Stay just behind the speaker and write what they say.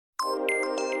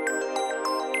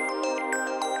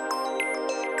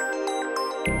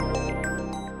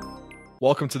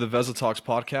Welcome to the VezaTalks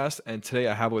podcast, and today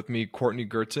I have with me Courtney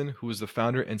Guertin, who is the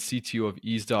founder and CTO of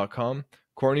ease.com.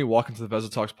 Courtney, welcome to the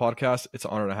VezaTalks podcast. It's an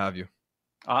honor to have you.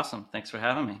 Awesome. Thanks for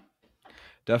having me.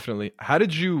 Definitely. How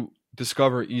did you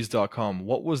discover ease.com?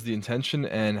 What was the intention,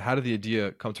 and how did the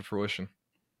idea come to fruition?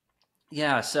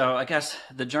 Yeah, so I guess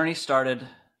the journey started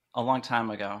a long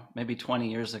time ago, maybe 20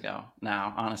 years ago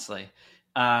now, honestly.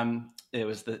 It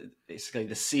was basically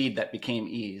the seed that became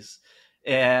Ease.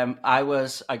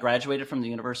 I graduated from the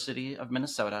University of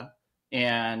Minnesota,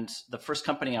 and the first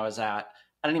company I was at,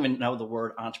 I didn't even know the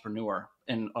word entrepreneur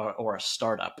or a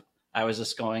startup. I was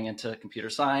just going into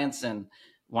computer science and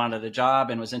wanted a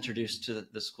job and was introduced to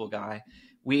this cool guy.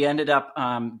 We ended up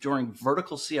doing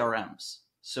vertical CRMs.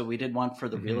 So we did one for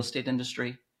the real estate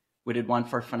industry. We did one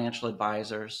for financial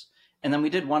advisors. And then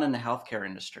we did one in the healthcare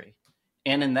industry.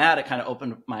 And in that, it kind of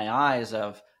opened my eyes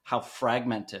of how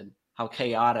fragmented, how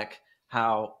chaotic,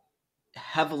 how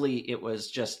heavily it was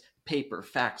just paper,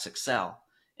 fax, Excel,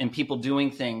 and people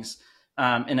doing things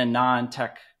in a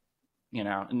non-tech,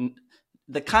 and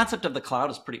the concept of the cloud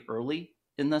is pretty early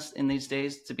in these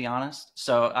days, to be honest.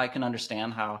 So I can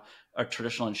understand how a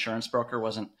traditional insurance broker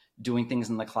wasn't doing things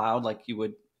in the cloud like you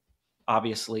would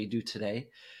obviously do today.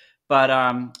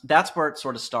 But that's where it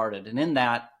sort of started. And in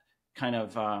that kind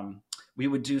of, we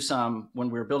would do when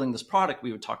we were building this product,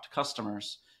 we would talk to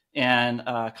customers. And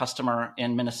a customer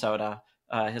in Minnesota,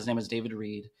 his name is David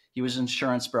Reed. He was an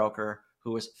insurance broker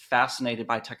who was fascinated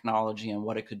by technology and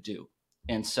what it could do.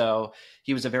 And so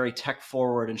he was a very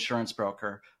tech-forward insurance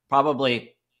broker,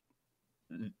 probably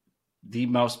the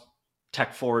most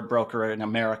tech-forward broker in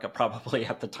America, probably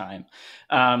at the time.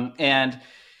 And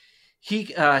he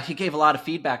gave a lot of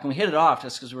feedback, and we hit it off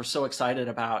just because we were so excited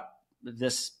about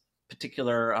this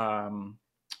particular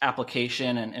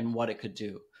application and what it could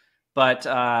do. But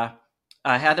I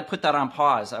had to put that on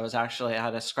pause. I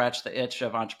had to scratch the itch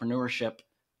of entrepreneurship.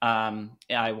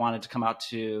 I wanted to come out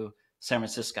to San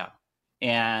Francisco.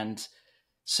 And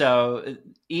so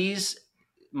Ease,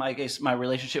 my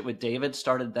relationship with David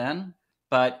started then,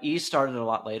 but Ease started a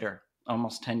lot later,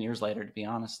 almost 10 years later, to be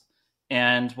honest.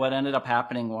 And what ended up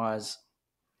happening was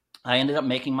I ended up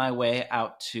making my way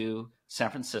out to San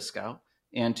Francisco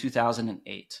in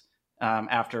 2008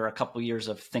 after a couple years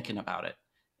of thinking about it.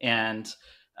 And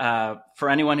for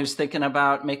anyone who's thinking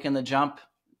about making the jump,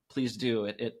 please do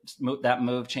it. That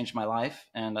move changed my life,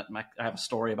 and I have a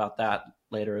story about that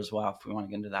later as well if we want to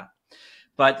get into that.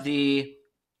 But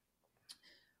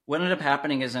what ended up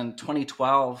happening is in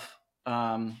 2012,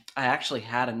 I actually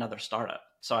had another startup.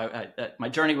 So my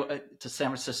journey to San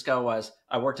Francisco was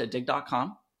I worked at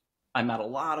dig.com. I met a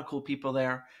lot of cool people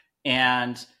there,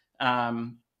 and I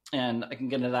can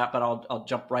get into that, but I'll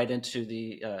jump right into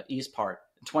the Ease part.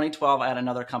 In 2012, I had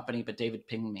another company, but David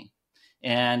pinged me.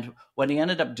 And what he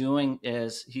ended up doing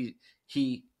is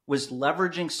he was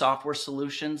leveraging software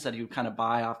solutions that he would kind of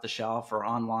buy off the shelf or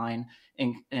online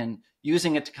and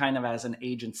using it to kind of as an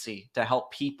agency to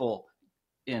help people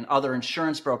and other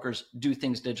insurance brokers do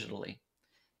things digitally.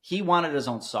 He wanted his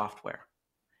own software.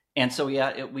 And so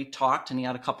we talked, and he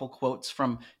had a couple quotes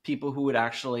from people who would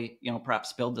actually,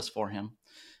 perhaps build this for him.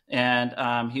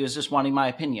 And he was just wanting my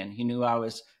opinion. He knew I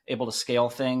was able to scale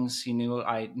things. He knew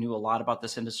I knew a lot about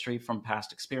this industry from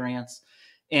past experience.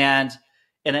 And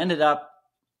it ended up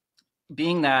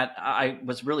being that I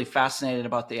was really fascinated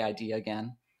about the idea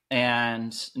again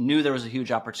and knew there was a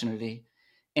huge opportunity.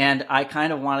 And I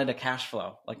kind of wanted a cash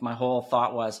flow. Like my whole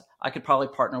thought was I could probably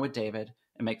partner with David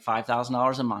and make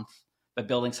 $5,000 a month by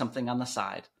building something on the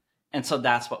side. And so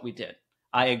that's what we did.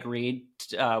 I agreed.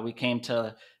 We came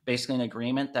to basically an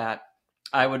agreement that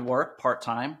I would work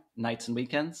part-time, nights and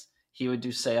weekends. He would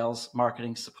do sales,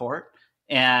 marketing, support.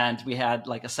 And we had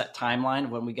like a set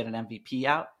timeline when we get an MVP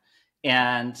out.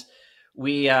 And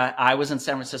I was in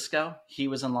San Francisco. He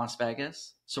was in Las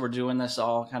Vegas. So we're doing this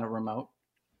all kind of remote.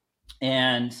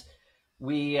 And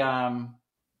we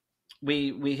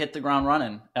hit the ground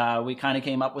running. We kind of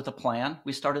came up with a plan.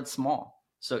 We started small.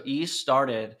 So Ease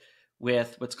started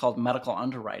with what's called medical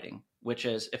underwriting, which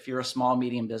is if you're a small,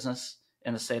 medium business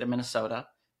in the state of Minnesota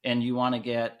and you want to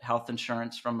get health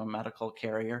insurance from a medical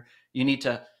carrier, you need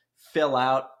to fill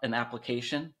out an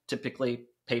application, typically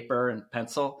paper and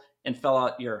pencil, and fill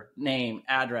out your name,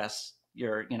 address,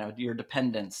 your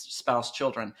dependents, spouse,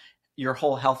 children, your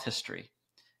whole health history.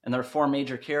 And there are 4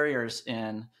 major carriers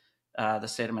in the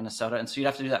state of Minnesota. And so you'd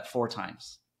have to do that 4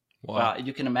 times. Wow. Well,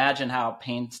 you can imagine how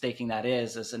painstaking that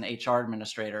is as an HR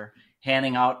administrator,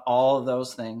 handing out all of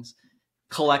those things,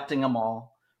 collecting them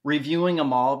all, reviewing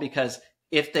them all, because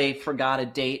if they forgot a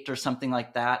date or something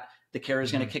like that, the carrier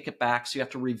is going to kick it back. So you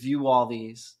have to review all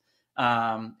these.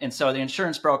 And so the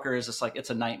insurance broker is just like, it's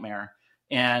a nightmare.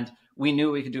 And we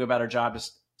knew we could do a better job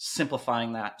just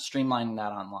simplifying that, streamlining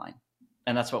that online.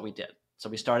 And that's what we did. So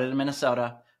we started in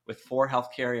Minnesota with 4 health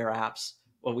carrier apps.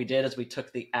 What we did is we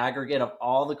took the aggregate of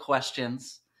all the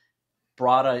questions,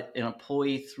 brought an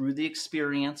employee through the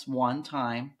experience one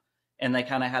time, and they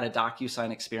kind of had a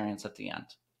DocuSign experience at the end.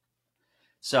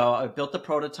 So I built the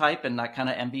prototype and that kind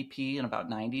of MVP in about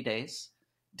 90 days.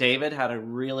 David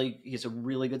he's a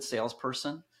really good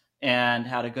salesperson and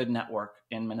had a good network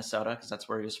in Minnesota because that's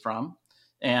where he was from.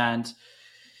 And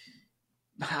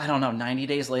I don't know, 90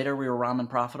 days later, we were ramen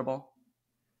profitable,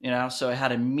 so it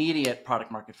had immediate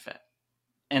product market fit.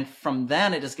 And from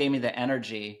then, it just gave me the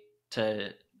energy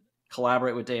to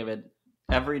collaborate with David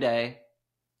every day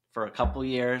for a couple of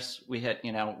years. We hit,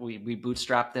 we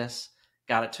bootstrapped this,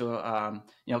 got it to,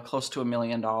 close to $1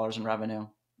 million in revenue.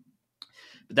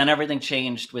 But then everything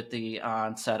changed with the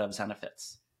onset of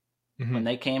Zenefits. Mm-hmm. When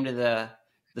they came to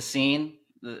the scene,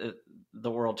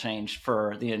 the world changed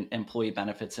for the employee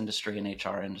benefits industry and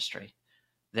HR industry.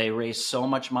 They raised so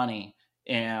much money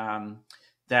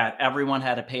that everyone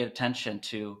had to pay attention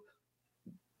to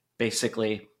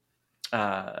basically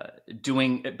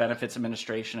doing benefits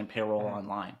administration and payroll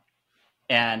online.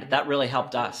 And that really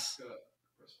helped us.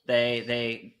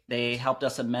 They helped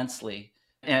us immensely.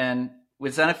 And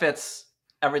with Zenefits,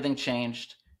 everything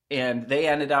changed. And they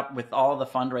ended up with all the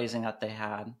fundraising that they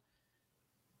had,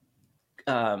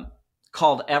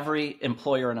 called every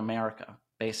employer in America,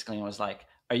 basically, and was like,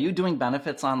 are you doing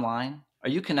benefits online? Are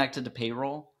you connected to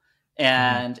payroll?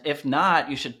 And if not,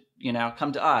 you should,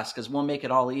 come to us because we'll make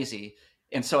it all easy.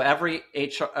 And so every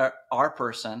HR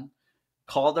person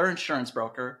called their insurance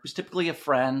broker, who's typically a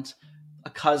friend, a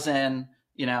cousin,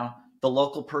 the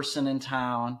local person in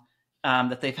town,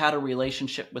 that they've had a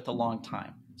relationship with a long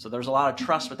time. So there's a lot of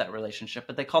trust with that relationship,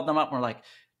 but they called them up and were like,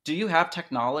 do you have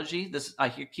technology?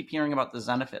 Keep hearing about the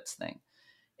Zenefits thing.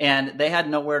 And they had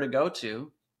nowhere to go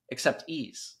to except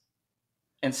ease.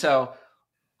 And so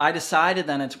I decided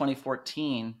then in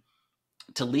 2014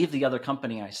 to leave the other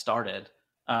company I started.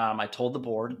 I told the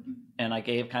board and I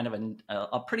gave kind of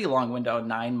a pretty long window, a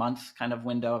 9-month kind of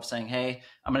window of saying, hey,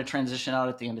 I'm going to transition out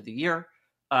at the end of the year.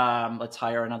 Let's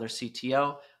hire another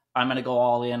CTO. I'm going to go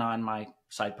all in on my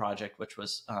side project, which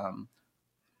was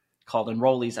called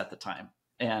Enrollees at the time.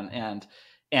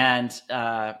 And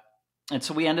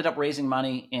so we ended up raising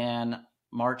money in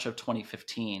March of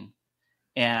 2015.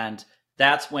 And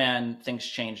that's when things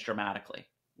changed dramatically.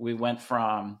 We went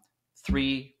from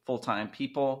 3 full-time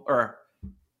people,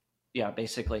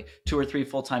 basically 2 or 3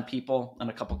 full-time people and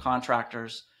a couple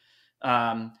contractors.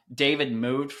 David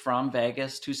moved from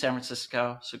Vegas to San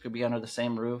Francisco so it could be under the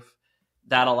same roof.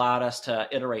 That allowed us to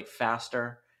iterate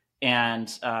faster. And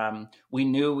we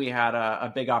knew we had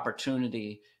a big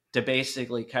opportunity to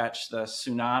basically catch the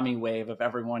tsunami wave of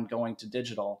everyone going to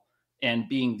digital and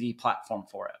being the platform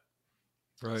for it.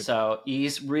 Right. So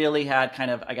Ease really had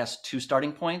kind of, 2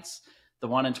 starting points. The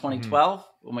one in 2012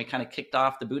 when we kind of kicked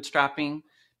off the bootstrapping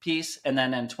piece, and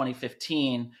then in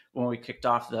 2015 when we kicked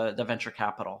off the venture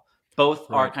capital.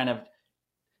 Both are kind of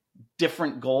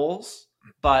different goals,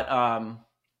 but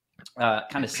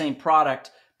kind of same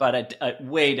product, but at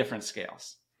way different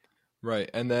scales. Right.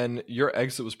 And then your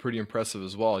exit was pretty impressive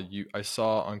as well. I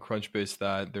saw on Crunchbase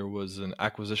that there was an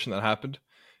acquisition that happened.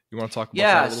 You want to talk about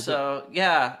that a little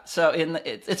bit?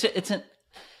 So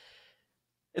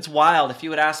it's wild. If you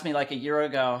would ask me like a year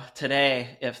ago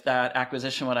today, if that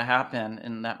acquisition would have happened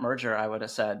in that merger, I would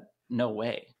have said, no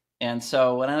way. And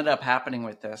so what ended up happening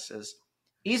with this is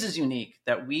Ease is unique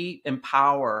that we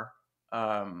empower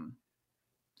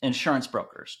insurance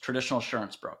brokers, traditional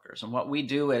insurance brokers. And what we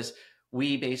do is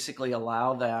we basically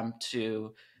allow them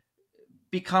to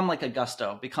become like a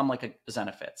Gusto, become like a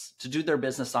Zenefits, to do their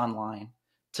business online.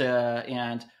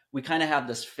 And we kind of have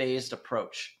this phased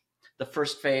approach. The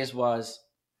first phase was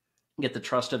get the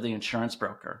trust of the insurance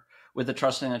broker. With the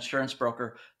trust of the insurance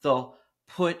broker, they'll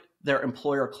put their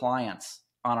employer clients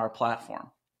on our platform.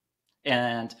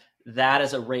 And that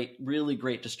is a really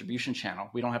great distribution channel.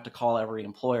 We don't have to call every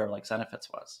employer like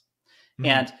Zenefits was. Mm-hmm.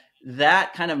 And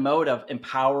that kind of mode of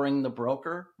empowering the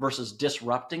broker versus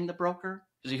disrupting the broker,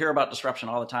 because you hear about disruption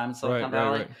all the time in Silicon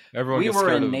Valley. Right. Everyone gets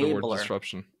scared of the word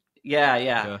disruption.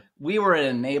 Yeah. We were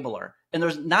an enabler. And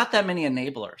there's not that many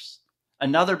enablers.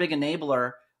 Another big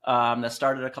enabler that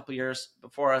started a couple years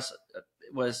before us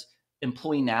was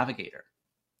Employee Navigator.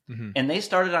 Mm-hmm. And they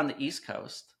started on the East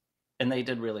Coast and they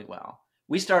did really well.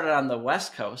 We started on the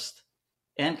West Coast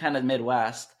and kind of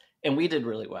Midwest, and we did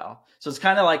really well. So it's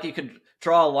kind of like you could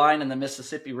draw a line in the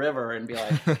Mississippi River and be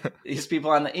like, these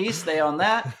people on the East, they own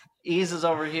that. Ease is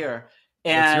over here.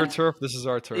 It's your And turf. This is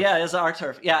our yeah, turf. it's our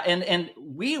turf. Yeah, and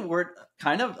we were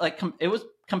kind of like it was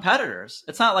competitors.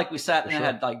 It's not like we sat For and sure.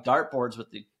 had like dartboards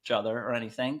with each other or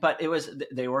anything, but it was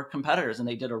they were competitors and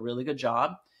they did a really good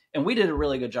job, and we did a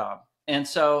really good job. And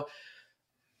so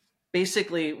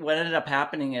basically, what ended up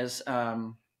happening is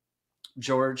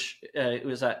George, it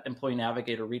was that Employee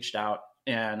Navigator, reached out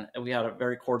and we had a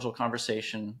very cordial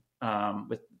conversation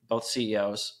with both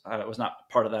CEOs. I was not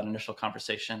part of that initial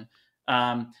conversation,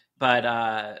 but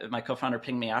my co-founder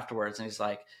pinged me afterwards, and he's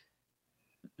like,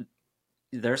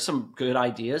 "There's some good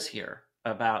ideas here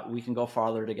about we can go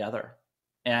farther together,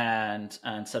 and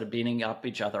instead of beating up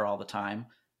each other all the time."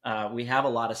 We have a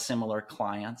lot of similar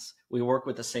clients. We work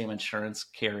with the same insurance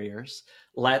carriers.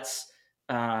 Let's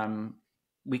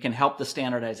we can help the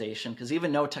standardization, because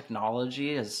even though technology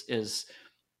is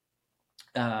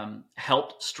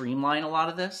helped streamline a lot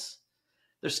of this,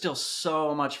 there's still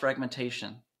so much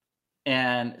fragmentation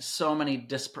and so many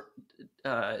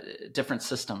different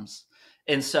systems.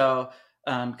 And so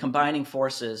combining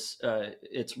forces,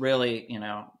 it's really,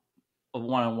 a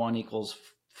 1-on-1 equals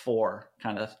 4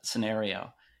 kind of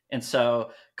scenario. And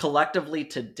so collectively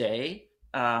today,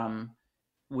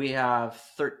 we have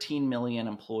 13 million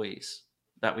employees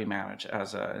that we manage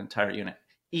as an entire unit.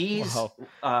 Ease, Wow,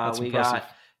 that's we impressive.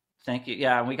 got, thank you.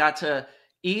 Yeah, we got to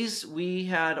Ease, we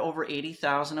had over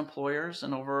 80,000 employers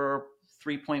and over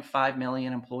 3.5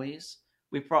 million employees.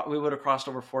 We would have crossed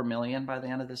over 4 million by the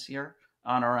end of this year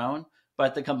on our own,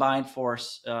 but the combined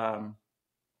force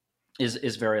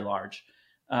is very large.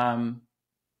 And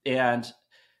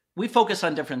we focus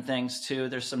on different things too.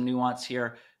 There's some nuance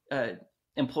here.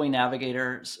 Employee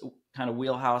Navigator's kind of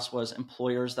wheelhouse was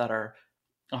employers that are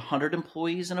 100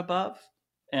 employees and above,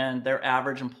 and their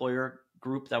average employer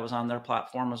group that was on their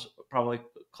platform was probably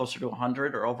closer to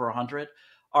 100 or over 100.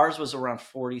 Ours was around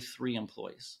 43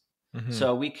 employees. Mm-hmm.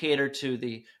 So we cater to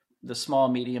the small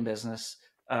medium business,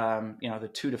 the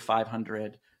 2 to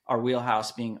 500. Our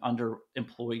wheelhouse being under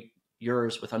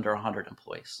employers with under 100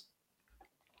 employees.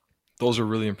 Those are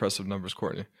really impressive numbers,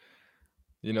 Courtney.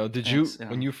 Did you,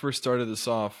 Thanks. when you first started this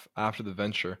off after the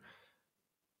venture,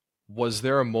 was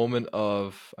there a moment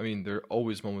of, I mean, there are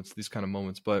always moments, these kind of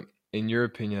moments, but in your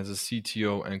opinion, as a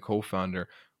CTO and co-founder,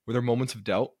 were there moments of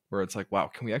doubt where it's like, wow,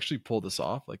 can we actually pull this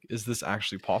off? Like, is this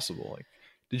actually possible? Like,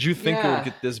 did you think it would Yeah,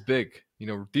 get this big?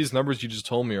 These numbers you just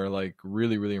told me are like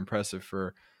really, really impressive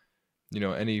for,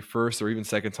 any first or even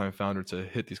second time founder to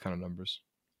hit these kind of numbers.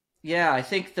 yeah. I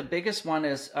think the biggest one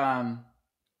is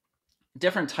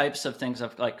different types of things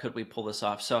of like, could we pull this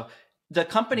off? So the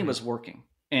company Mm-hmm. was working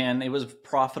and it was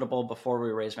profitable before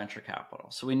we raised venture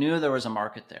capital. So we knew there was a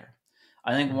market there.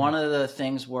 I think Mm-hmm. one of the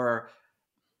things were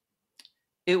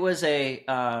it was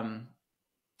Zenefits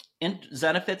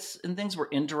and things were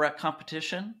indirect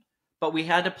competition, but we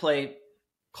had to play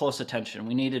close attention.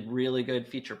 We needed really good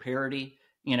feature parity.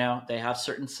 They have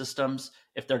certain systems.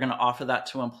 If they're going to offer that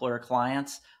to employer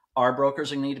clients, our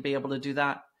brokers are going to need to be able to do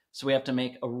that. So we have to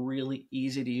make a really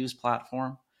easy to use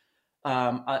platform.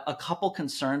 A couple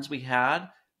concerns we had,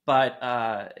 but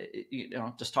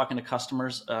just talking to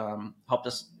customers helped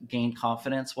us gain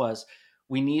confidence, was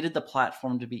we needed the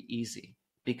platform to be easy,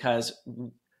 because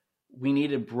we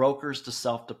needed brokers to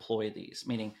self-deploy these,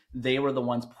 meaning they were the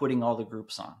ones putting all the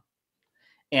groups on.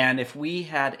 And if we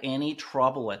had any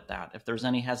trouble at that, if there's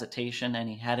any hesitation,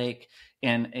 any headache,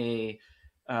 and a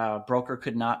broker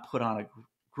could not put on a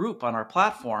group on our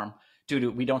platform due to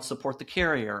we don't support the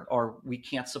carrier, or we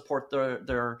can't support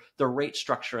their rate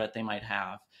structure that they might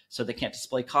have, so they can't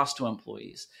display cost to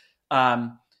employees.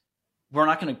 We're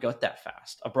not going to go that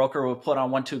fast. A broker will put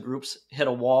on 1-2 groups, hit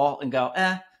a wall, and go,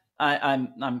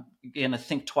 I'm going to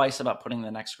think twice about putting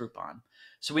the next group on.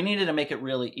 So we needed to make it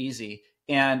really easy.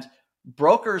 And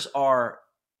brokers are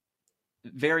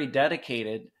very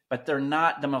dedicated, but they're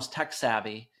not the most tech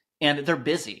savvy, and they're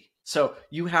busy. So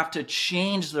you have to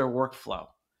change their workflow.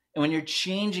 And when you're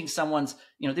changing someone's,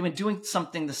 they've been doing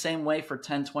something the same way for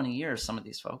 10, 20 years, some of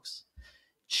these folks,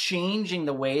 changing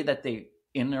the way that they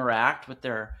interact with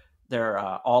their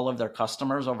all of their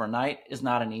customers overnight is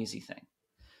not an easy thing.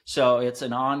 So it's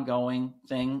an ongoing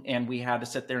thing, and we had to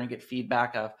sit there and get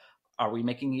feedback of, are we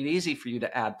making it easy for you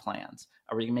to add plans?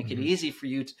 Are we making it Mm-hmm. easy for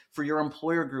you for your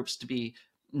employer groups to be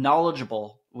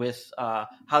knowledgeable with how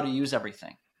to use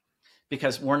everything?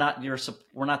 Because we're not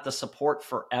the support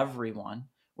for everyone.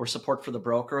 We're support for the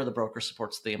broker. The broker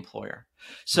supports the employer.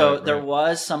 So Right, there right.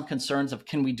 was some concerns of,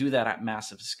 can we do that at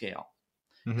massive scale?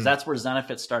 Because Mm-hmm. that's where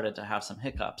Zenefit started to have some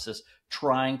hiccups, is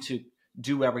trying to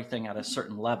do everything at a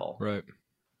certain level. Right,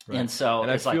 right. And so And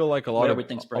I it's like, feel like a lot where of, would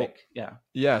things break? Yeah.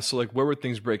 yeah, so like where would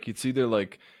things break? It's either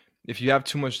like if you have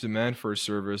too much demand for a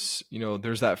service, you know,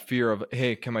 there's that fear of,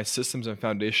 hey, can my systems and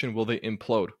foundation, will they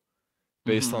implode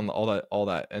based Mm-hmm. on all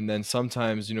that? And then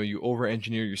sometimes, you know, you over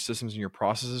engineer your systems and your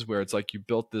processes where it's like you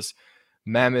built this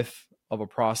mammoth of a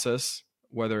process,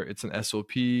 whether it's an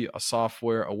SOP, a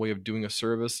software, a way of doing a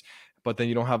service, but then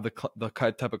you don't have the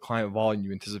type of client volume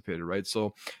you anticipated, right?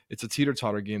 So it's a teeter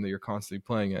totter game that you're constantly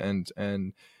playing.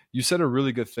 And you said a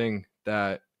really good thing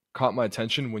that caught my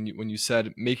attention when you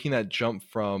said making that jump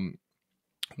from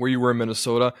where you were in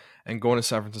Minnesota and going to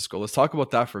San Francisco. Let's talk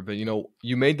about that for a bit. You know,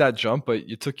 you made that jump, but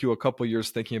it took you a couple years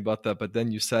thinking about that. But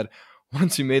then you said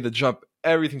once you made the jump,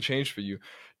 everything changed for you.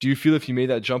 Do you feel if you made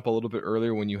that jump a little bit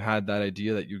earlier when you had that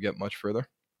idea that you get much further?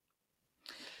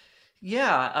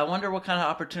 Yeah, I wonder what kind of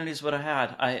opportunities would I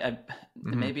had.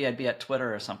 Hmm. Maybe I'd be at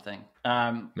Twitter or something.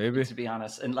 Maybe. To be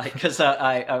honest, and like because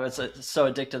I was so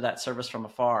addicted to that service from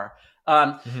afar.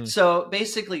 Hmm. So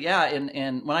basically, yeah.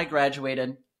 And when I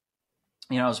graduated,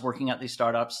 I was working at these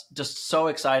startups, just so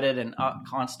excited and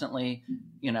constantly,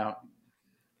 you know,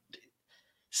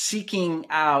 seeking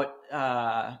out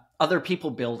other people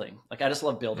building. Like I just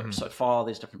love builders, Hmm. so I'd follow all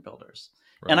these different builders.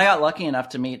 And Right. I got lucky enough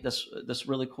to meet this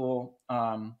really cool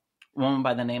woman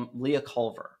by the name Leah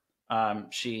Culver.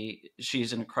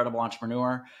 She's an incredible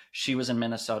entrepreneur. She was in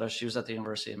Minnesota. She was at the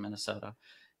University of Minnesota,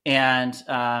 and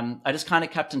I just kind of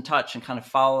kept in touch and kind of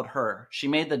followed her. She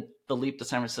made the leap to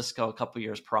San Francisco a couple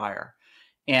years prior,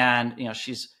 and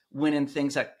she's winning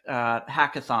things at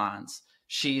hackathons.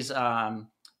 She's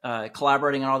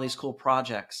collaborating on all these cool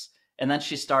projects. And then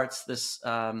she starts this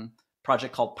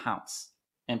project called Pounce,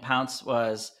 and Pounce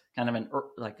was kind of an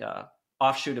like a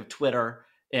offshoot of Twitter,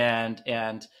 and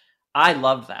I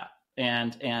loved that,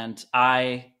 and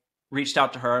I reached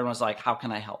out to her and was like, how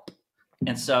can I help?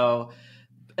 And so,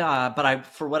 but I,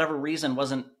 for whatever reason,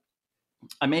 wasn't.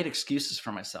 I made excuses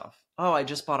for myself. Oh, I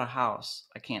just bought a house.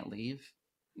 I can't leave,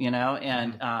 Hmm.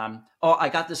 and oh, I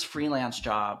got this freelance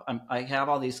job. I have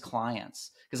all these clients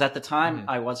because at the time Hmm.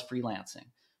 I was freelancing,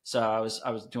 so I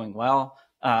was doing well,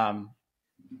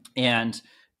 and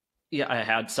yeah, I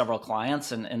had several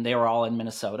clients, and they were all in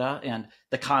Minnesota, and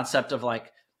the concept of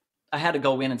like I had to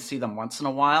go in and see them once in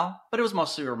a while, but it was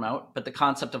mostly remote. But the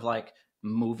concept of like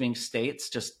moving states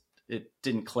just it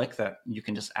didn't click that you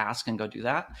can just ask and go do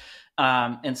that.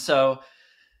 And so,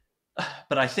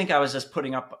 but I think I was just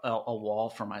putting up a wall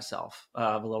for myself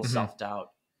of a little Hmm. self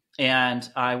doubt. And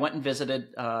I went and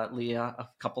visited Leah a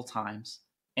couple times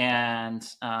and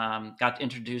got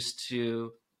introduced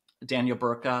to Daniel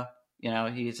Burka.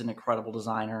 He's an incredible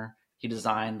designer. He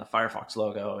designed the Firefox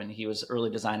logo, and he was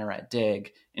early designer at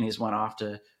Dig, and he's went off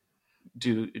to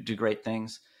do great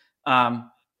things. Um,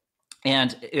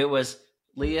 and it was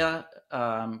Leah,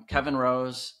 Kevin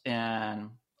Rose,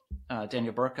 and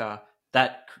Daniel Burka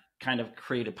that kind of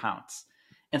created Pounce.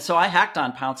 And so I hacked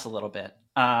on Pounce a little bit,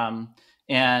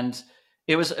 and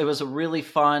it was a really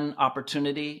fun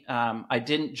opportunity. I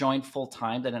didn't join full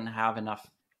time; they didn't have enough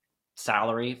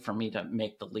salary for me to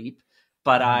make the leap,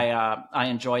 but Hmm. I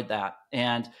enjoyed that,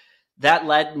 and that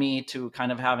led me to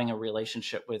kind of having a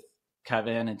relationship with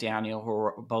Kevin and Daniel, who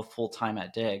were both full time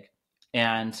at Dig,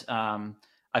 and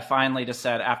I finally just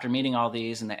said after meeting all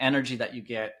these and the energy that you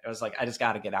get, I was like, I just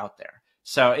got to get out there.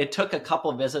 So it took a couple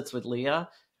visits with Leah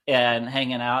and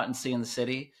hanging out and seeing the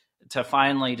city to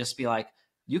finally just be like,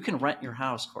 you can rent your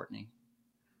house, Courtney.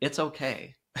 It's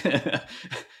okay.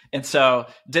 And so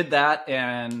did that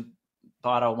and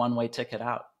bought a one way ticket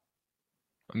out.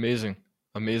 Amazing.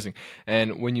 Amazing.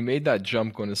 And when you made that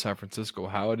jump going to San Francisco,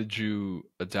 how did you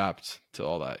adapt to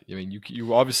all that? I mean,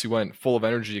 you obviously went full of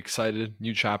energy, excited,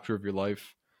 new chapter of your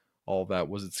life, all of that.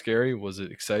 Was it scary? Was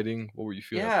it exciting? What were you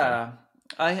feeling at the time?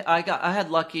 Yeah, I had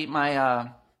lucky.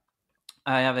 I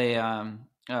have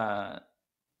a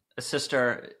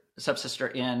sister, stepsister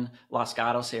in Los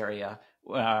Gatos area,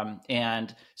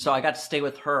 and so I got to stay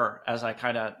with her as I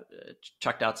kind of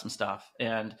checked out some stuff,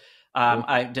 and Cool.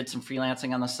 I did some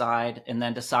freelancing on the side, and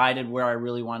then decided where I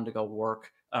really wanted to go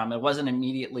work. It wasn't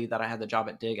immediately that I had the job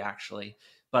at Dig actually,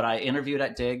 but I interviewed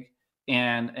at Dig.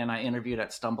 And I interviewed at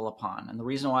StumbleUpon. And the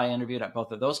reason why I interviewed at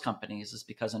both of those companies is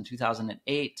because in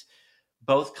 2008,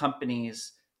 both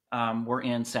companies were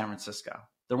in San Francisco.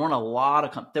 There weren't a lot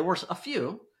of there were a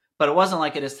few, but it wasn't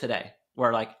like it is today,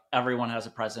 where like everyone has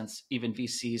a presence. Even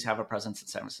VCs have a presence in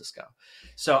San Francisco.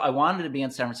 So I wanted to be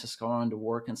in San Francisco. I wanted to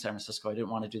work in San Francisco. I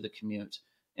didn't want to do the commute,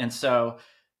 and so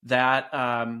that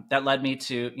led me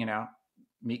to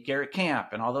meet Garrett Camp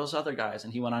and all those other guys,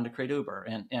 and he went on to create Uber,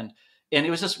 and it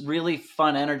was just really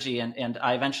fun energy, and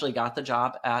I eventually got the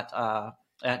job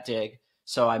at Dig.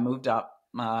 So I moved up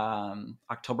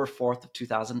October 4th of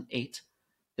 2008,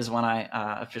 is when I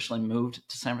officially moved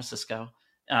to San Francisco.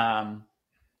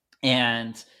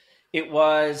 And it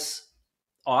was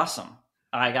awesome.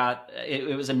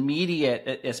 It was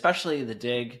immediate, especially the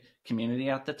dig community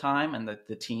at the time, and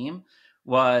the team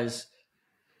was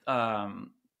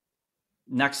um,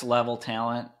 next level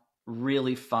talent,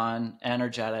 really fun,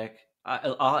 energetic.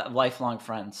 I'll have lifelong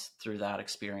friends through that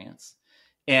experience.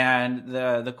 And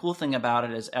the cool thing about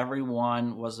it is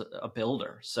everyone was a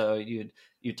builder. So you'd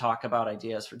talk about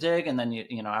ideas for dig, and then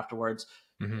you know afterwards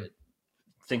Mm-hmm.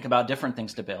 think about different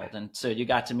things to build. And so you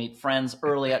got to meet friends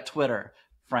early at Twitter,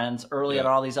 friends early at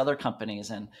Yeah. all these other companies,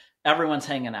 and everyone's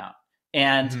hanging out.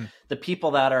 And Mm-hmm. the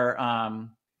people that are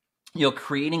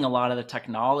creating a lot of the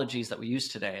technologies that we use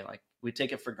today, like we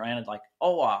take it for granted, like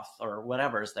OAuth or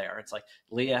whatever is there. It's like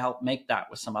Leah helped make that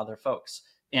with some other folks,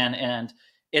 and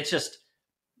it's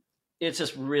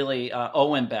just really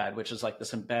embed, which is like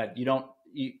this embed.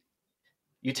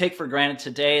 You take for granted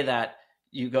today that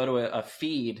you go to a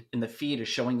feed and the feed is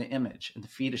showing the image and the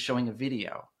feed is showing a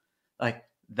video. Like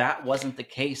that wasn't the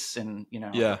case in the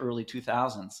Yeah. early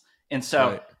 2000s. And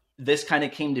so Right. this kind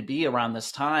of came to be around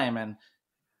this time, and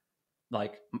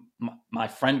like my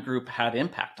friend group had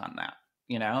impact on that,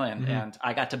 and Mm-hmm.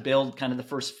 I got to build kind of the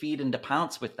first feed into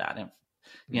Pounce with that, and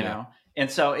Yeah. and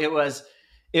so it was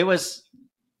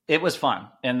fun,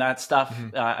 and that stuff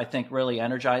Mm-hmm. I think really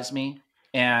energized me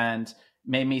and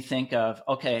made me think of,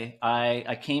 okay,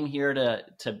 I came here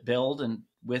to build and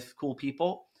with cool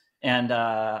people, and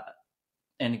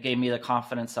it gave me the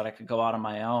confidence that I could go out on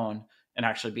my own and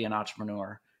actually be an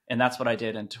entrepreneur, and that's what I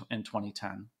did in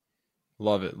 2010.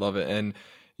 Love it, love it. And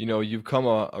you've come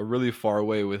a really far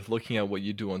way with looking at what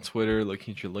you do on Twitter,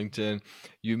 looking at your LinkedIn.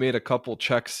 You made a couple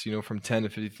checks, from 10 to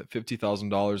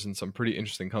 $50,000 in some pretty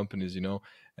interesting companies,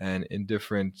 and in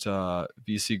different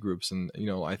VC groups. And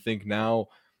I think now,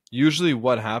 usually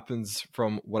what happens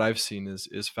from what I've seen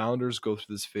is founders go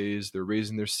through this phase. They're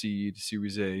raising their seed,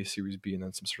 Series A, Series B, and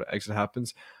then some sort of exit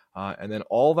happens, and then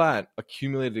all that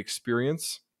accumulated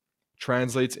experience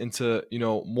translates into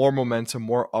more momentum,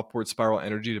 more upward spiral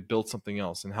energy to build something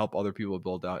else and help other people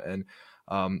build out. And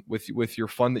with your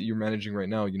fund that you're managing right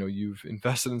now, you've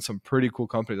invested in some pretty cool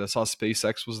companies. I saw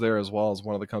SpaceX was there as well as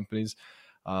one of the companies.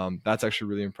 That's actually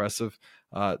really impressive.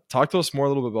 Talk to us more a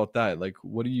little bit about that. Like,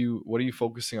 what are you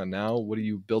focusing on now? What are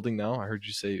you building now? I heard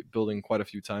you say building quite a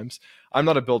few times. I'm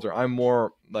not a builder. I'm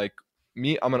more like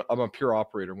me. I'm a pure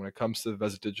operator when it comes to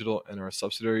Veza Digital and our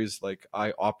subsidiaries. Like,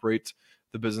 I operate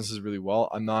the businesses really well.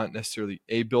 I'm not necessarily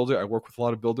a builder. I work with a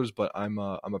lot of builders, but I'm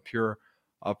a pure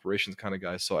operations kind of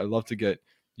guy. So I'd love to get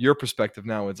your perspective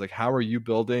now. It's like, how are you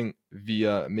building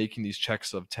via making these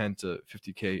checks of 10 to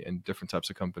 50K in different types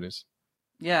of companies?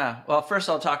 Yeah. Well, first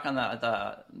I'll talk on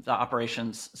the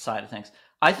operations side of things.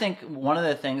 I think one of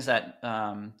the things that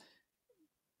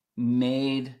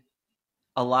made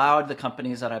allowed the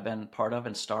companies that I've been part of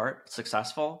and start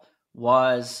successful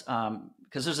was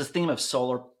because there's this theme of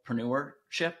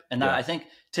solarpreneurship, and that Yeah. I think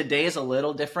today is a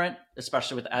little different,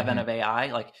 especially with the advent Hmm. of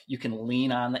AI. Like you can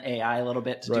lean on the AI a little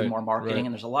bit to do Right. more marketing, Right.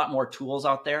 and there's a lot more tools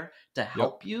out there to Yep.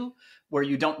 help you where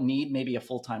you don't need maybe a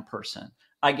full-time person.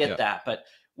 I get Yeah. that, but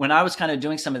when I was kind of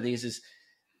doing some of these, is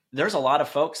there's a lot of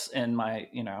folks in my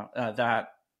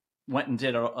that went and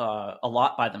did a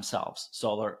lot by themselves,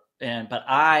 solar. But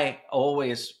I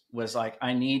always was like,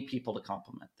 I need people to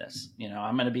complement this.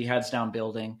 I'm going to be heads down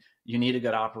building. You need a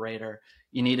good operator.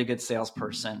 You need a good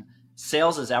salesperson.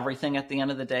 Sales is everything at the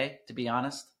end of the day, to be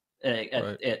honest. Right.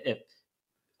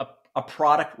 A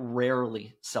product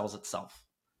rarely sells itself.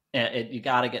 You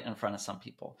got to get in front of some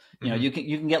people. Hmm. You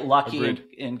can get lucky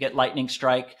Agreed. and get lightning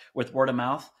strike with word of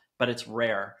mouth, but it's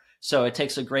rare. So it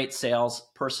takes a great sales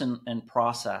person and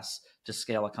process to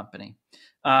scale a company.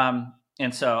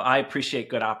 And so I appreciate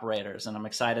good operators, and I'm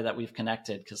excited that we've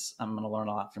connected because I'm going to learn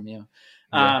a lot from you.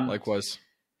 Yeah. Um, Likewise.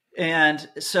 and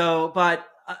so, but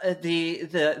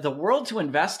the world to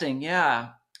investing, yeah.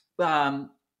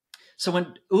 Um, so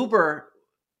when Uber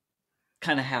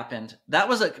kind of happened, that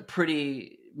was a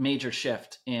pretty major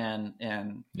shift in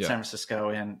Yeah. San Francisco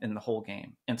and in the whole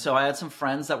game. And so I had some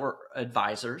friends that were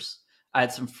advisors. I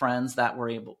had some friends that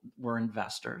were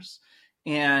investors,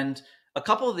 and a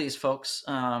couple of these folks.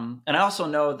 And I also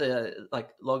know the like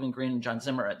Logan Green and John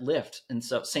Zimmer at Lyft, and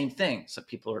so same thing. Some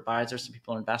people are advisors, some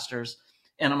people are investors,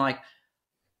 and I'm like,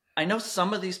 I know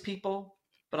some of these people,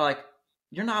 but like,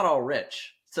 you're not all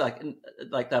rich. So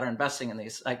like that are investing in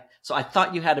these. Like, so I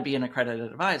thought you had to be an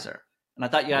accredited advisor, and I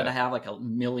thought you had to Yeah. have like a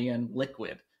million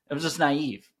liquid. It was just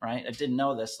naive, right? I didn't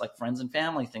know this like friends and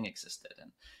family thing existed,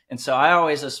 and so I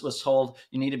always just was told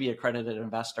you need to be accredited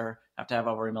investor, have to have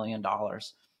over $1 million.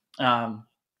 Um,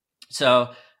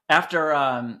 so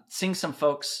after seeing some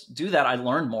folks do that, I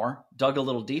learned more, dug a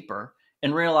little deeper,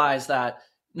 and realized that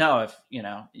no, if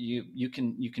you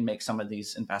can make some of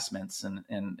these investments,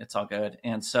 and it's all good.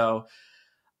 And so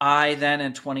I then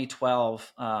in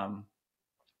 2012, I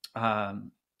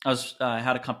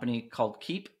had a company called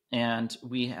Keep, and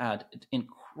we had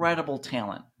incredible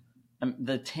talent.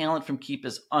 The talent from Keep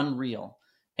is unreal,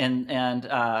 and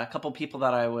a couple of people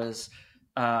that I was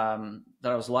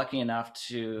lucky enough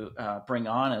to bring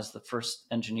on as the first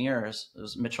engineers. It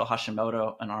was Mitchell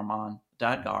Hashimoto and Armand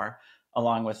Dadgar,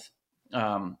 along with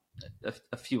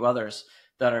a few others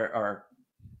that are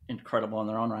incredible in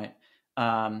their own right.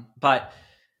 But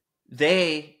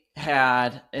they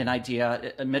had an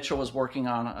idea. Mitchell was working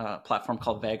on a platform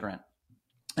called Vagrant,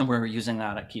 and we were using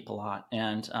that at Keep a lot.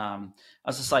 And I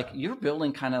was just like, you're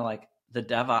building kind of like the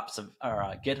DevOps of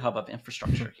or GitHub of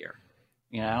infrastructure here,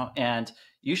 and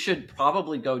you should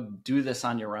probably go do this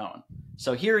on your own.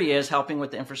 So here he is helping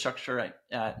with the infrastructure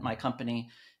at my company,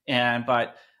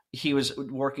 but he was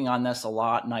working on this a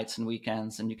lot, nights and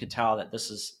weekends, and you could tell that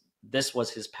this was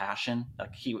his passion.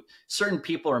 Like certain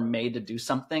people are made to do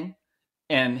something,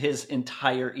 and his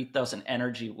entire ethos and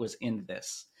energy was in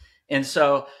this. And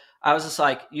so I was just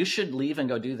like, you should leave and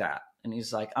go do that. And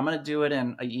he's like, I'm going to do it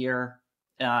in a year.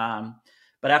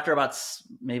 But after about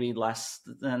maybe less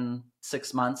than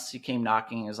 6 months, he came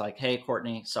knocking. He was like, hey,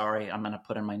 Courtney, sorry, I'm going to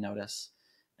put in my notice.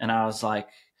 And I was like,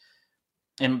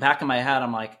 in the back of my head,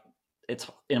 I'm like, it's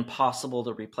impossible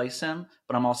to replace him,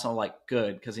 but I'm also like,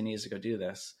 good, because he needs to go do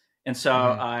this. And so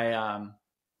I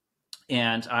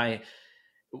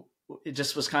it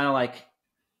just was kind of like,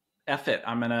 F it.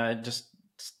 I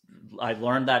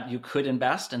learned that you could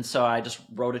invest. And so I just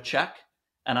wrote a check.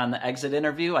 And on the exit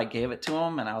interview, I gave it to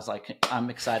him. And I was like, I'm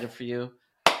excited for you.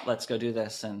 Let's go do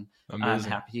this. And I'm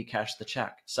happy he cashed the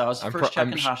check. So I was the first check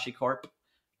in HashiCorp.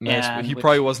 Nice. But he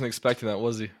probably wasn't expecting that,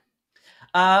 was he?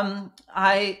 At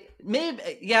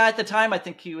the time, I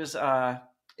think he was,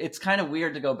 it's kind of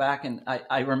weird to go back. And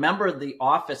I remember the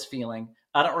office feeling.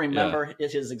 I don't remember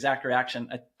his exact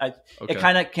reaction. It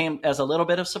kind of came as a little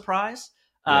bit of surprise.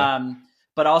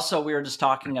 But also we were just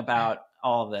talking about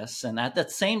all of this. And at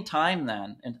that same time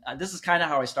then, and this is kind of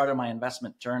how I started my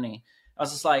investment journey. I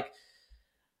was just like,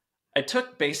 I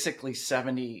took basically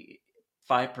 75%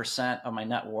 of my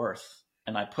net worth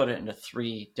and I put it into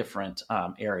 3 different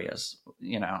areas.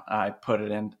 I put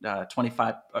it in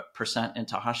 25%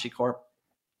 into HashiCorp.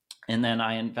 And then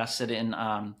I invested in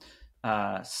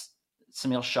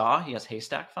Samil Shah. He has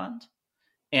Haystack Fund.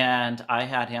 And I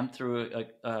had him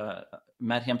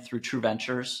met him through True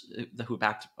Ventures, who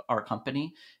backed our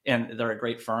company. And they're a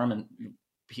great firm, and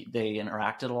they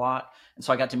interacted a lot. And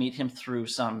so I got to meet him through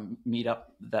some meetup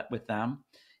with them.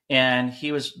 And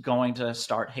he was going to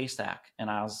start Haystack.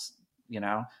 And I was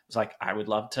like, I would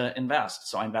love to invest.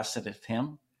 So I invested with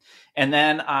him. And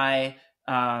then I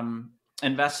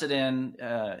invested in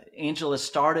Angel has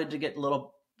started to get a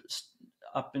little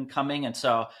up and coming. And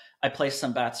so I placed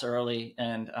some bets early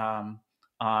and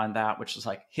on that, which is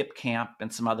like Hip Camp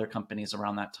and some other companies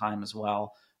around that time as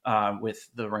well, with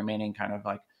the remaining kind of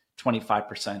like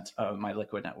 25% of my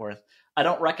liquid net worth. I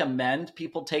don't recommend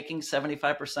people taking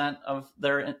 75% of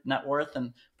their net worth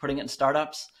and putting it in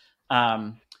startups.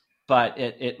 But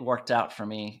it worked out for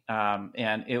me.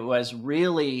 And it was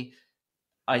really,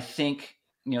 I think,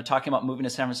 talking about moving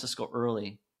to San Francisco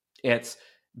early, it's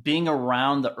being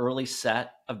around the early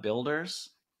set of builders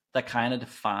that kind of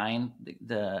define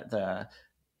the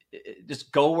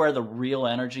just go where the real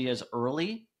energy is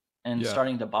early and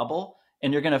starting to bubble.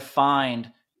 And you're going to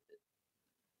find,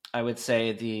 I would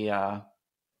say, the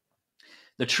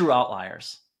true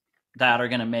outliers that are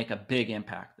going to make a big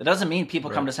impact. That doesn't mean people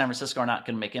come to San Francisco are not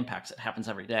going to make impacts. It happens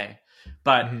every day.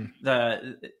 But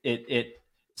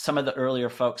some of the earlier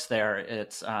folks there,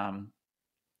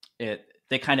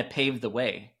 they kind of paved the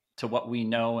way to what we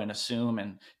know and assume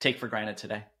and take for granted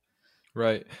today.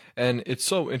 Right. And it's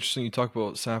so interesting you talk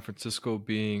about San Francisco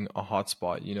being a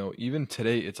hotspot. Even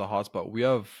today it's a hotspot. We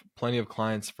have plenty of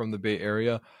clients from the Bay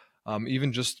Area,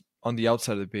 even just on the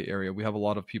outside of the Bay Area. We have a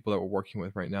lot of people that we're working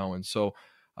with right now. And so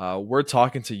we're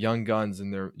talking to young guns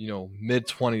in their, mid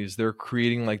 20s. They're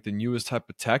creating like the newest type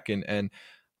of tech. And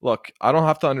look, I don't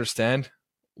have to understand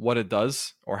what it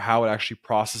does or how it actually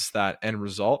processes that end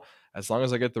result. As long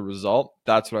as I get the result,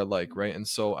 that's what I like, right? And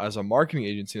so as a marketing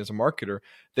agency, as a marketer,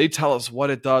 they tell us what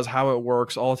it does, how it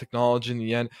works, all the technology in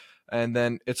the end. And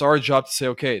then it's our job to say,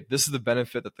 okay, this is the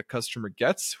benefit that the customer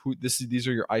gets. These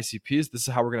are your ICPs. This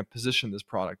is how we're going to position this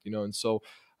product, And so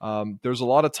there's a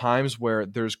lot of times where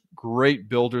there's great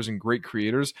builders and great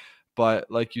creators,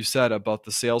 But like you said about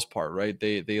the sales part, right?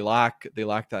 They lack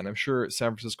that, and I'm sure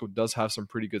San Francisco does have some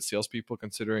pretty good salespeople,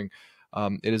 considering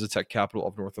it is a tech capital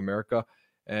of North America.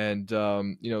 And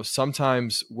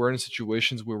sometimes we're in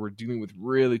situations where we're dealing with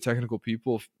really technical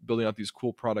people building out these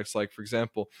cool products. Like, for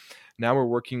example, now we're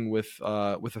working with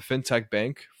a fintech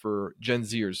bank for Gen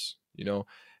Zers,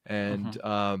 and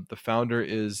Hmm. the founder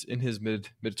is in his mid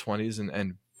 20s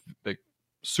and like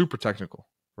super technical,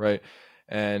 right?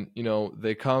 And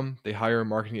they hire a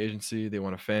marketing agency, they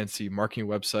want a fancy marketing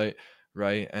website,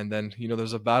 right? And then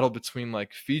there's a battle between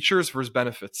like features versus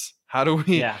benefits. How do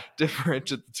we Yeah.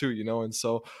 differentiate the two? And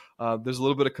so there's a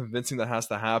little bit of convincing that has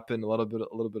to happen, a little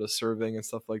bit of surveying and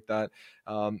stuff like that.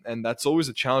 And that's always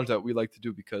a challenge that we like to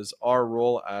do, because our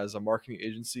role as a marketing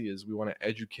agency is we want to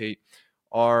educate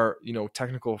our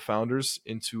technical founders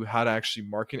into how to actually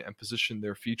market and position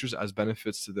their features as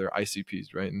benefits to their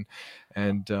ICPs, right?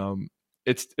 And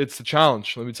it's a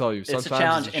challenge. Let me tell you, It's a sometimes it's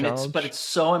challenge, a and it's challenge.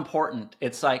 so important.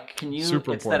 It's like, Super it's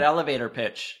that important. elevator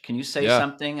pitch. Can you say Yeah.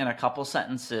 something in a couple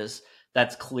sentences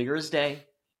that's clear as day,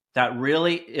 that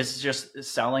really is just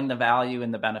selling the value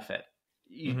and the benefit?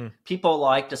 Hmm. People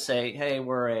like to say, "Hey,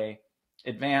 we're a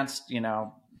advanced,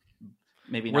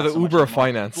 maybe We're not the so much Uber of anymore,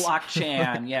 finance.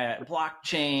 blockchain, yeah,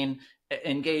 blockchain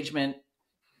engagement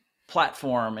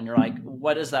platform." And you're like,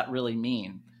 what does that really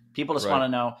mean? People just want Right.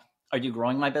 to know, are you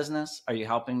growing my business? Are you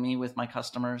helping me with my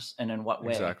customers, and in what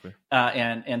way? Exactly.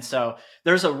 And so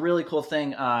there's a really cool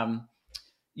thing.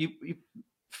 You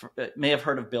may have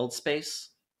heard of Build Space.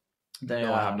 They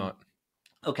No, I have not.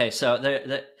 Okay, so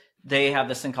they have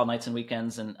this thing called Nights and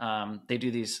Weekends, and they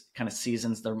do these kind of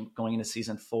seasons. They're going into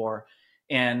season 4,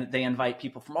 and they invite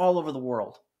people from all over the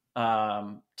world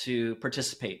to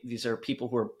participate. These are people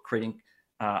who are creating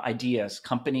ideas,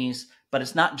 companies, but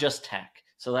it's not just tech.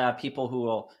 So they have people who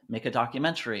will make a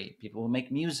documentary, people will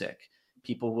make music,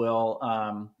 people will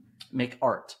make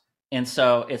art. And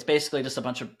so it's basically just a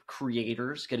bunch of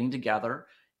creators getting together,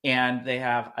 and they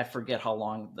have, I forget how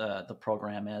long the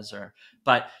program is,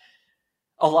 but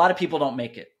a lot of people don't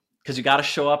make it because you got to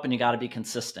show up and you got to be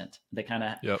consistent. They kind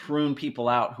of Yep. prune people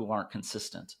out who aren't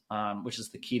consistent, which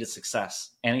is the key to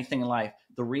success. Anything in life.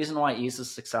 The reason why Ease is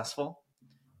successful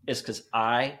is because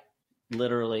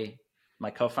my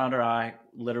co-founder, I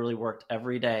literally worked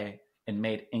every day and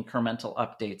made incremental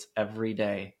updates every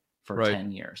day for Right.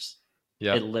 10 years.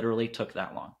 Yeah. It literally took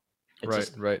that long. It Right.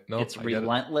 just, Right. No, it's I get it.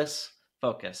 relentless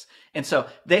focus. And so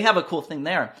they have a cool thing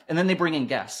there. And then they bring in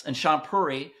guests. And Sean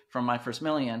Puri from My First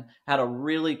Million had a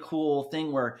really cool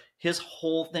thing where his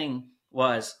whole thing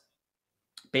was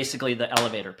basically the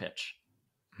elevator pitch.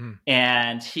 Hmm.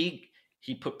 And he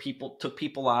took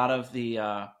people out of the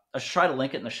I should try to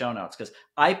link it in the show notes, because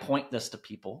I point this to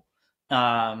people,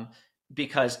 um,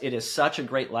 because it is such a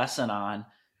great lesson on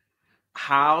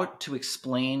how to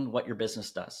explain what your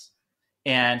business does.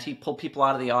 And he pulled people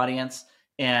out of the audience,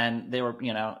 and they were,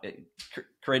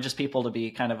 courageous people to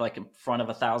be kind of like in front of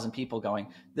 1,000 people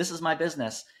going, "This is my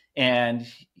business." And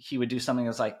he would do something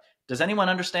that's like, "Does anyone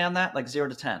understand that?" Like 0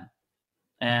 to 10. Hmm.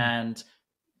 And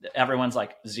everyone's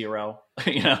like 0,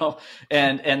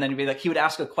 and then he'd be like, he would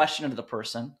ask a question to the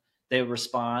person, they would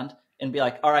respond and be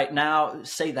like, "All right, now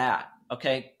say that."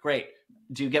 "Okay, great.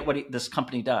 Do you get what this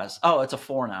company does?" "Oh, it's a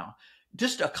 4 now."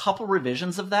 Just a couple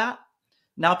revisions of that,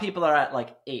 now people are at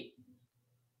like 8.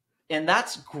 And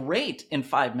that's great in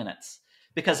 5 minutes,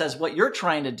 because as what you're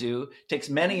trying to do takes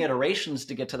many iterations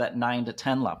to get to that 9 to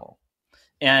 10 level.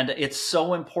 And it's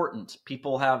so important.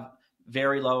 People have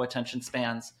very low attention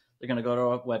spans. They're going to go to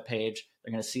a web page,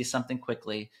 they're going to see something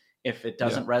quickly. If it Yeah.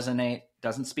 doesn't resonate,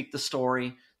 doesn't speak the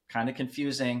story, kind of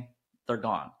confusing, they're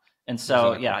gone. And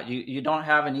so, Exactly. yeah, you don't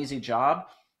have an easy job,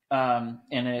 and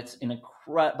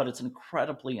but it's an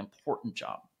incredibly important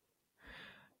job.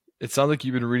 It sounds like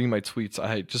you've been reading my tweets.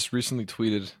 I just recently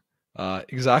tweeted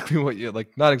exactly what you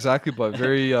like, not exactly, but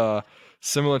very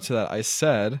similar to that. I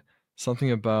said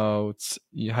something about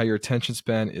how your attention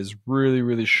span is really,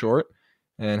 really short,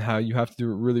 and how you have to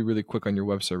do it really, really quick on your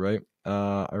website, right?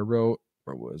 I wrote,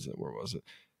 where was it? Where was it?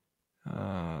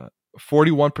 Uh,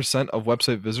 41% of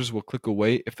website visitors will click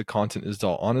away if the content is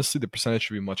dull. Honestly, the percentage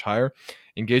should be much higher.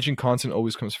 Engaging content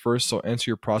always comes first, so answer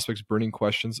your prospects' burning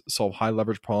questions, solve high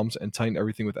leverage problems, and tighten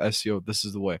everything with SEO. This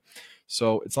is the way.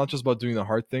 So it's not just about doing the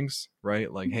hard things,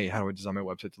 right? Like, hey, how do I design my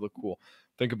website to look cool?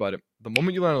 Think about it. The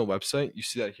moment you land on the website, you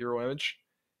see that hero image.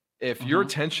 If your Hmm.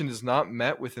 attention is not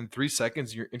met within 3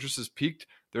 seconds, your interest is peaked,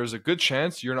 there's a good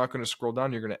chance you're not going to scroll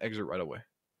down. You're going to exit right away,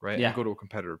 right? And Yeah. go to a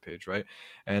competitor page, right?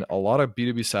 And a lot of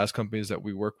B2B SaaS companies that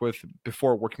we work with,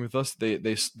 before working with us, they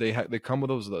come with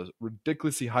those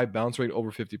ridiculously high bounce rate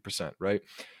over 50%, right?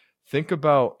 Think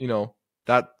about,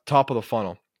 that top of the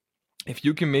funnel. If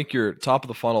you can make your top of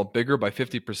the funnel bigger by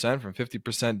 50%, from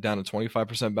 50% down to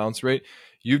 25% bounce rate,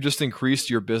 you've just increased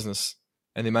your business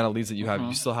and the amount of leads that you have. You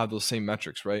Mm-hmm. still have those same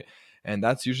metrics, right? And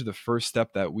that's usually the first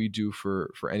step that we do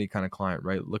for any kind of client,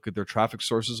 right? Look at their traffic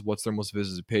sources, what's their most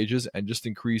visited pages, and just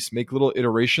increase, make little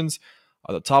iterations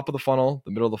at the top of the funnel,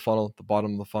 the middle of the funnel, the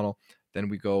bottom of the funnel. Then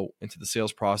we go into the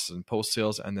sales process and post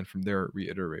sales, and then from there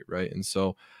reiterate, right? And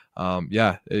so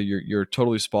yeah, you're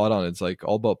totally spot on. It's like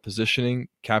all about positioning,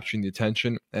 capturing the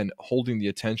attention, and holding the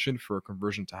attention for a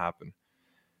conversion to happen.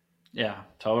 Yeah,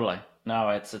 totally. No,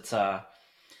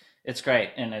 it's great.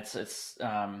 And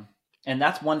and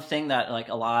that's one thing that like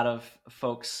a lot of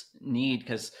folks need,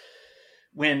 because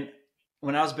when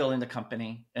I was building the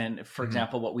company, and for Mm-hmm.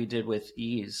 example, what we did with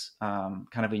Ease, kind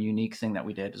of a unique thing that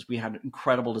we did is we had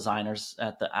incredible designers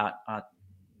at the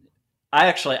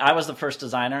I was the first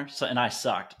designer, and I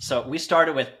sucked. So we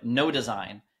started with no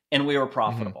design, and we were Mm-hmm.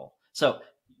 profitable. So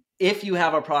if you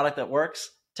have a product that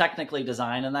works, technically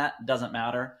design in that doesn't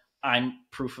matter. I'm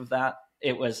proof of that.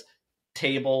 It was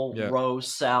table, Yeah. row,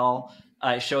 cell.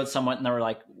 I showed someone and they were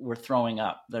like, "We're throwing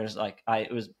up." There's like, I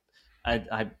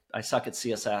suck at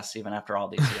CSS even after all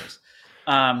these years.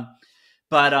 Um,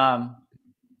 but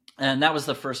and that was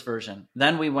the first version.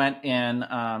 Then we went in.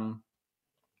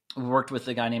 We worked with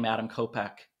a guy named Adam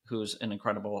Kopek, who's an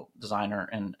incredible designer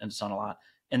and done a lot.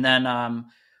 And then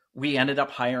we ended up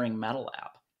hiring Metal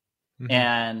Lab, Mm-hmm.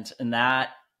 and that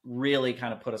really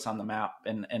kind of put us on the map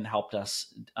and helped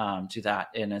us do that.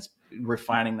 And it's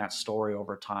refining that story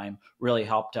over time really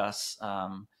helped us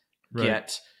Right.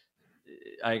 get,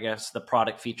 I guess, the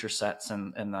product feature sets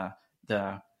and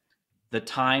the the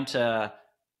time to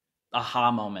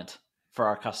aha moment for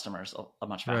our customers a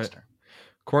much Right. faster.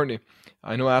 Courtney,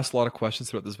 I know I asked a lot of questions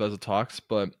throughout this Veza Talks,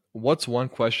 but what's one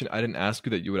question I didn't ask you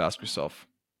that you would ask yourself?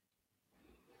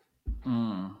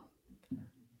 Mm.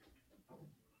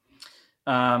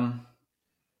 Um,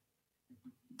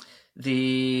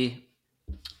 the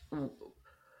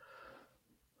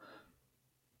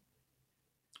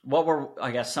what were,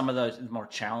 I guess, some of the more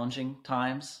challenging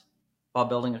times while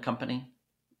building a company?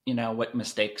 You know, what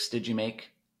mistakes did you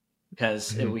make?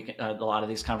 Because Mm-hmm. a lot of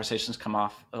these conversations come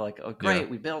off like, oh, Yeah. great,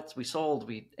 we built, we sold,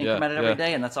 we Yeah. incremented every Yeah.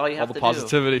 day, and that's all you All have the to do.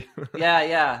 positivity. Yeah,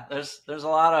 yeah. There's a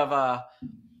lot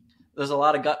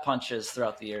of gut punches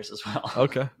throughout the years as well.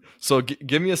 Okay. So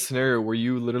give me a scenario where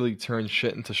you literally turn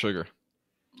shit into sugar.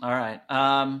 All right.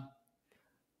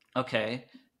 Okay.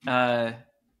 Uh,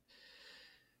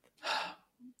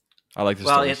 I like the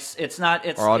well, stories. it's not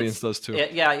Our audience does too.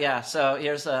 yeah, yeah.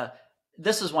 So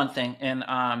this is one thing, and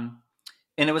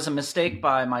it was a mistake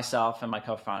by myself and my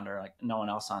co-founder, like no one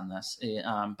else on this.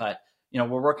 But we're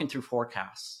working through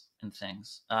forecasts and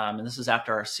things, and this is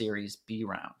after our Series B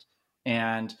round,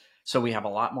 and so we have a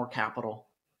lot more capital.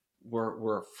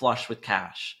 We're flush with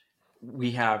cash.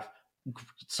 We have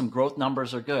some growth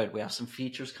numbers are good. We have some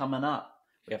features coming up.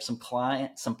 We have some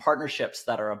partnerships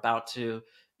that are about to,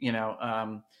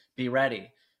 be ready.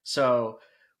 So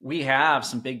we have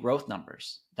some big growth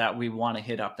numbers that we want to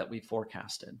hit up that we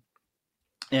forecasted,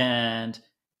 and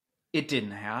it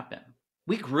didn't happen.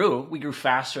 We grew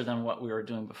faster than what we were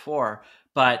doing before,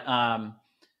 but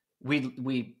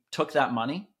we took that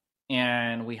money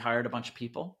and we hired a bunch of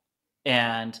people,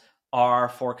 and our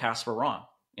forecasts were wrong.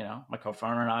 My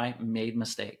co-founder and I made a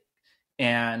mistake,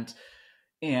 and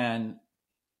and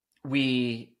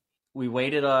we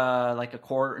waited like a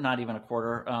quarter, not even a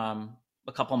quarter,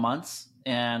 a couple months,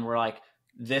 and we're like,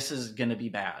 this is going to be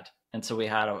bad. And so we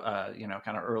had a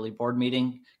kind of early board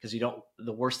meeting, because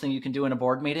the worst thing you can do in a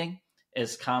board meeting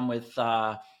is come with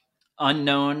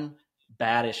unknown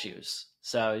bad issues.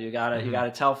 So you Mm-hmm.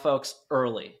 gotta tell folks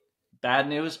early. Bad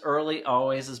news early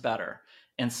always is better.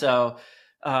 And so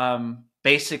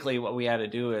basically what we had to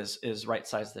do is right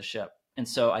size the ship. And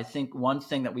so I think one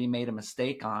thing that we made a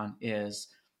mistake on is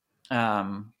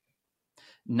um,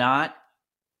 not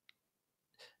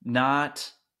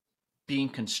not being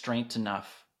constrained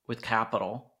enough with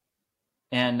capital,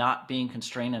 and not being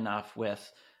constrained enough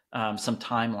with some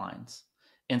timelines.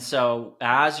 And so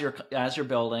as you're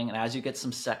building, and as you get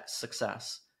some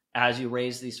success, as you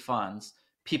raise these funds,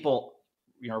 people,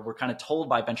 we're kind of told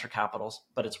by venture capitals,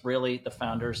 but it's really the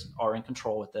founders are in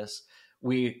control with this.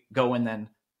 We go and then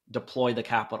deploy the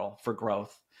capital for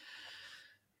growth.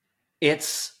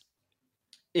 It's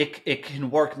it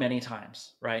can work many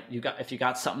times, right? If you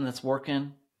got something that's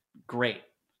working, great.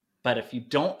 But if you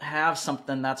don't have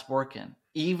something that's working,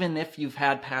 even if you've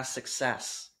had past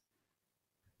success,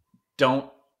 don't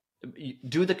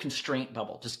do the constraint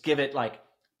bubble. Just give it, like,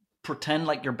 pretend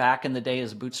like you're back in the day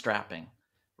as bootstrapping,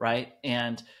 right?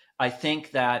 And I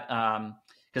think that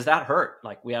because that hurt.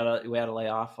 Like we had to lay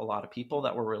off a lot of people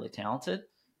that were really talented.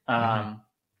 Hmm. Um,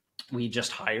 we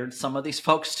just hired some of these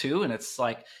folks too, and it's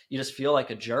like you just feel like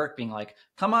a jerk being like,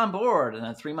 "Come on board," and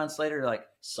then 3 months later, you're like,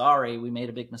 "Sorry, we made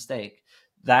a big mistake."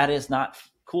 That is not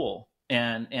cool,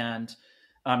 and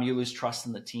you lose trust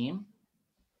in the team.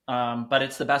 But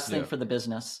it's the best thing Yeah. for the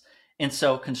business, and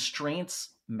so constraints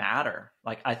matter.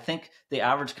 Like I think the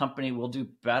average company will do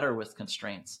better with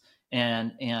constraints,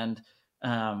 and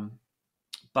um,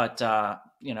 but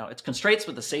it's constraints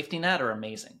with the safety net are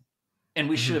amazing, and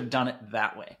we should Hmm. have done it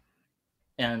that way.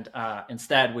 And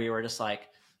instead, we were just like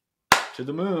to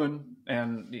the moon,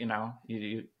 and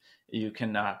you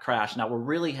can crash. Now we're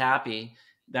really happy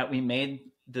that we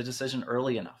made the decision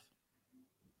early enough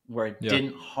where it Yeah.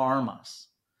 didn't harm us.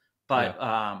 Yeah.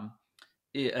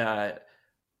 But uh,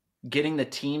 getting the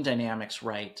team dynamics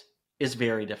right is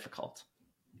very difficult.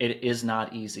 It is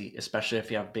not easy, especially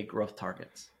if you have big growth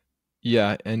targets.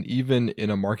 Yeah, and even in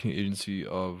a marketing agency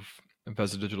of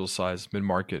Veza Digital size, mid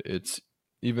market, it's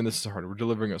even this is hard. We're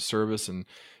delivering a service, and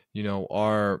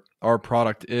our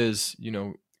product is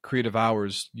creative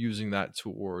hours using that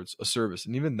towards a service,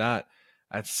 and even that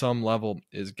at some level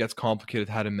is gets complicated.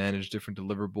 How to manage different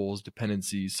deliverables,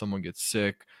 dependencies. Someone gets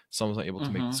sick, someone's not able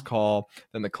to make this Mm-hmm. call,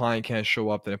 then the client can't show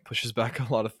up, then it pushes back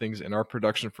a lot of things in our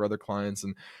production for other clients,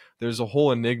 and there's a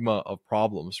whole enigma of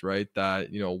problems, right? That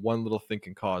one little thing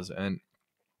can cause. And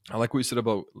I like what you said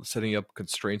about setting up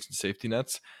constraints and safety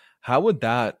nets. How would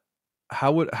that?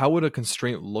 How would a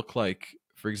constraint look like?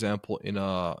 For example, in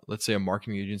a let's say a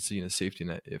marketing agency in a safety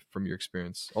net, if from your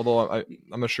experience. Although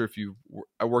I'm not sure if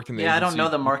I worked in the Yeah, I don't know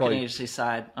agency, the you marketing probably agency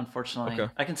side, unfortunately.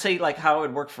 okay. I can say like how it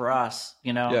would work for us.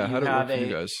 Yeah, You how did it work have for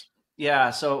you guys? yeah.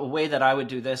 So a way that I would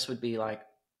do this would be like,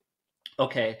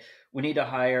 okay, we need to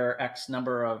hire X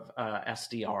number of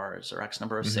SDRs or X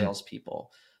number of Mm-hmm.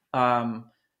 salespeople.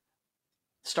 Um,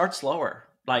 Start slower.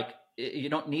 Like you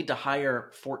don't need to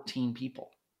hire 14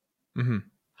 people. Mm-hmm.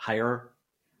 Hire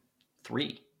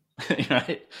three.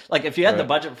 Right? Like if you had the Right.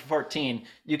 budget for 14,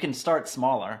 you can start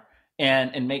smaller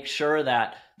and make sure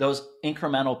that those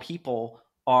incremental people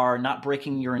are not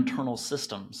breaking your internal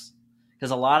systems.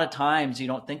 Because a lot of times you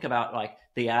don't think about like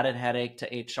the added headache to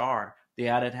HR, the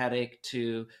added headache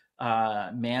to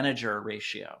manager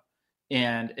ratio.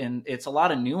 And it's a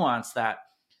lot of nuance that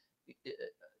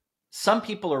some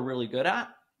people are really good at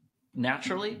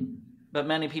naturally, but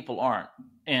many people aren't.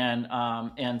 And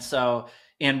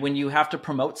when you have to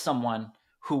promote someone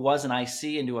who was an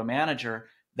IC into a manager,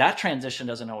 that transition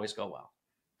doesn't always go well.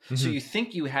 So Mm-hmm. you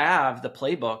think you have the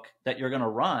playbook that you're going to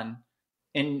run,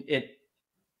 and it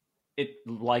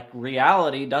like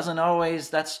reality doesn't always.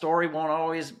 That story won't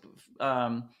always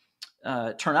um,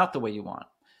 turn out the way you want.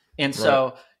 And Right.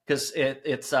 so, because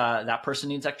it's that person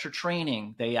needs extra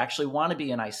training, they actually want to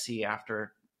be an IC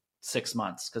after 6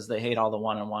 months because they hate all the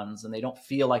one-on-ones and they don't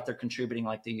feel like they're contributing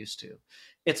like they used to.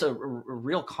 It's a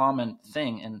real common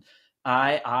thing, and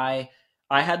I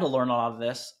had to learn a lot of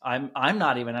this. I'm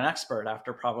not even an expert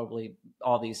after probably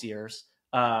all these years.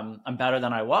 I'm better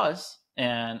than I was,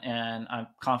 and I'm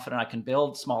confident I can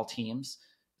build small teams.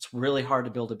 It's really hard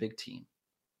to build a big team,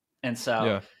 and so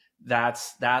Yeah.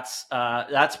 that's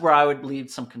where I would leave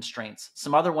some constraints.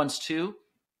 Some other ones too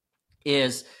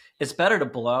is it's better to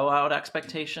blow out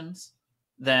expectations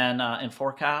than in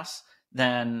forecasts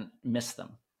than miss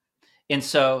them. And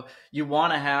so you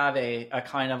want to have a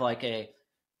kind of like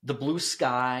the blue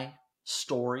sky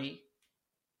story,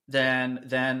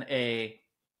 then a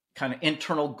kind of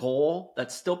internal goal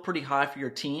that's still pretty high for your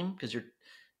team because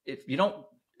if you don't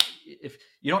if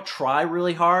you don't try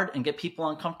really hard and get people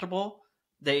uncomfortable,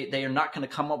 they are not going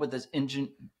to come up with this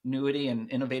ingenuity and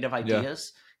innovative Yeah.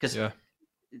 ideas because Yeah.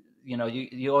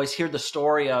 you always hear the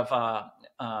story of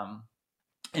um,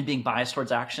 and being biased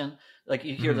towards action. Like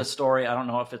you hear Mm-hmm. the story, I don't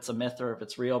know if it's a myth or if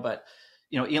it's real, but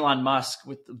Elon Musk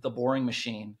with the boring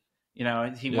machine, he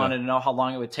Yeah. wanted to know how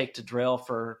long it would take to drill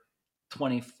for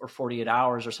 20 or 48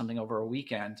 hours or something over a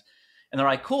weekend. And they're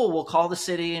like, cool, we'll call the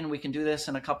city and we can do this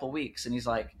in a couple weeks. And he's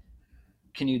like,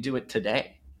 can you do it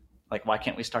today? Like, why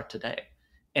can't we start today?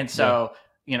 And Yeah. so,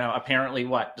 apparently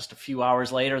just a few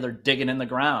hours later, they're digging in the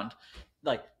ground.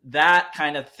 Like that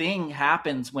kind of thing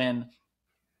happens when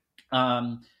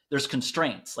there's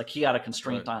constraints. Like he had a Right.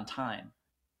 constraint on time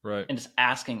Right. and just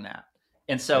asking that.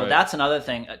 And so Right. that's another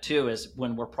thing too, is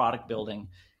when we're product building,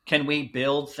 can we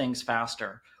build things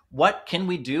faster? What can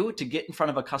we do to get in front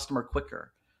of a customer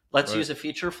quicker? Let's Right. use a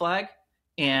feature flag.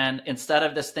 And instead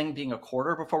of this thing being a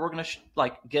quarter before we're going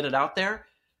to get it out there,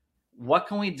 what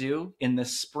can we do in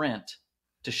this sprint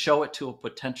to show it to a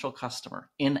potential customer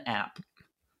in app?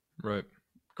 Right.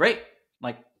 Great.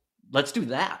 Like let's do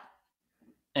that.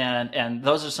 And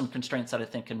those are some constraints that I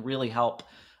think can really help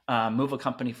move a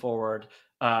company forward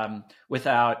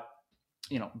without,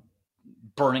 you know,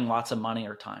 burning lots of money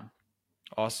or time.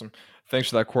 Awesome. Thanks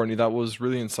for that, Courtney. That was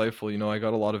really insightful. I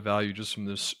got a lot of value just from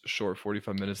this short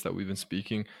 45 minutes that we've been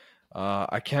speaking.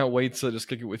 I can't wait to just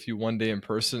kick it with you one day in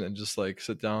person and just like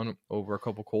sit down over a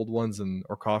couple cold ones and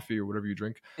or coffee or whatever you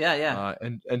drink, Yeah, yeah.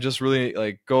 and just really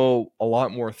like go a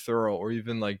lot more thorough, or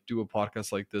even like do a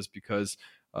podcast like this, because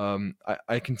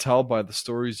I can tell by the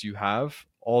stories you have,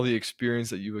 all the experience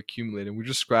that you've accumulated. We're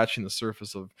just scratching the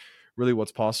surface of really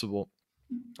what's possible.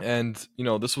 And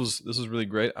this was really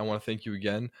great. I want to thank you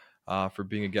again for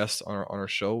being a guest on our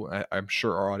show. I'm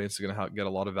sure our audience is going to get a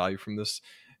lot of value from this.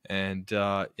 And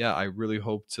yeah, I really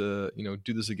hope to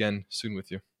do this again soon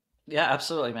with you. Yeah,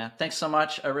 absolutely, man. Thanks so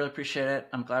much. I really appreciate it.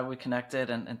 I'm glad we connected,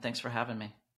 and thanks for having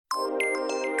me.